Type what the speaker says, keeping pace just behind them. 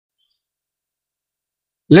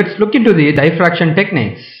Let's look into the diffraction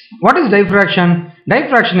techniques. What is diffraction?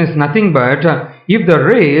 Diffraction is nothing but if the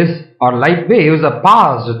rays or light waves are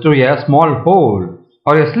passed through a small hole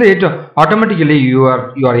or a slit, automatically you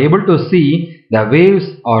are able to see the waves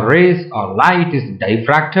or rays or light is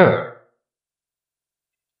diffracted.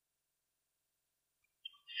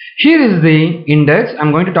 Here is the index. I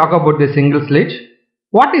am going to talk about the single slit.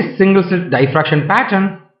 What is single slit diffraction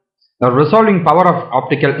pattern? The resolving power of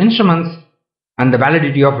optical instruments and the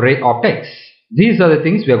validity of ray optics. These are the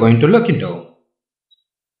things we are going to look into.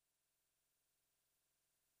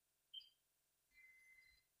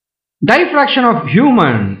 Diffraction of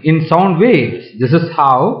human in sound waves. This is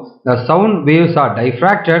how the sound waves are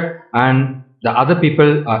diffracted and the other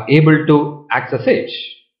people are able to access it.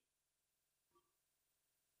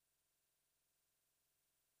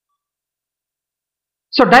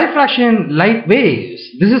 So diffraction in light waves.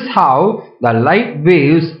 This is how the light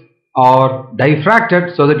waves are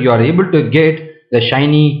diffracted so that you are able to get the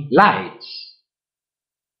shiny lights.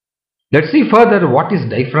 Let's see further what is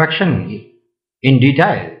diffraction in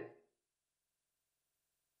detail.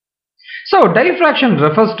 So diffraction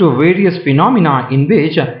refers to various phenomena in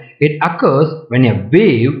which it occurs when a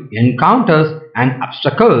wave encounters an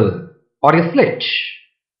obstacle or a slit.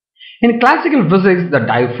 In classical physics, the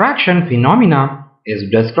diffraction phenomena is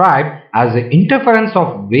described as the interference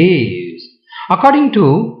of waves according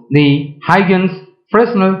to the Huygens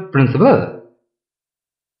Fresnel principle.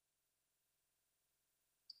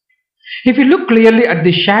 If you look clearly at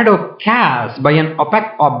the shadow cast by an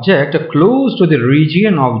opaque object close to the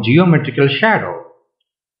region of geometrical shadow,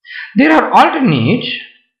 there are alternate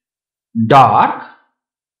dark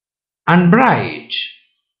and bright,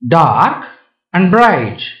 dark and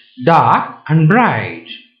bright, dark and bright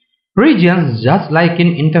regions, just like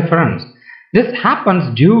in interference. This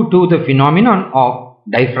happens due to the phenomenon of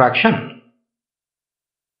diffraction.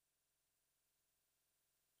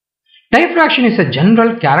 Diffraction is a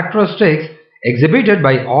general characteristic exhibited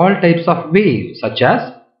by all types of waves such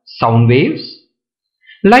as sound waves,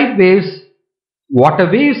 light waves,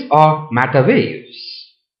 water waves or matter waves.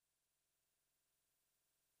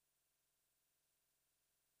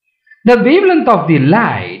 The wavelength of the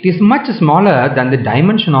light is much smaller than the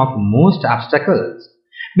dimension of most obstacles.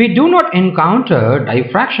 We do not encounter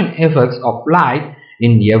diffraction effects of light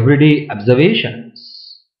in everyday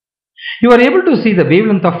observations. You are able to see the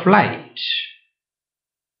wavelength of light.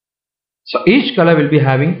 So each color will be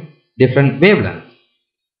having different wavelength.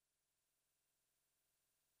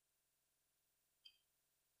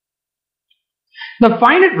 The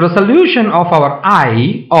finite resolution of our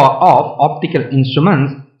eye or of optical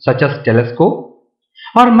instruments such as telescope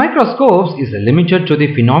or microscopes is limited to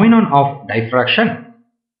the phenomenon of diffraction.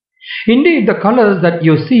 Indeed, the colors that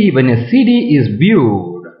you see when a CD is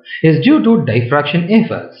viewed is due to diffraction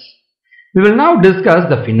effects. We will now discuss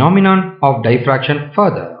the phenomenon of diffraction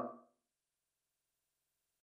further.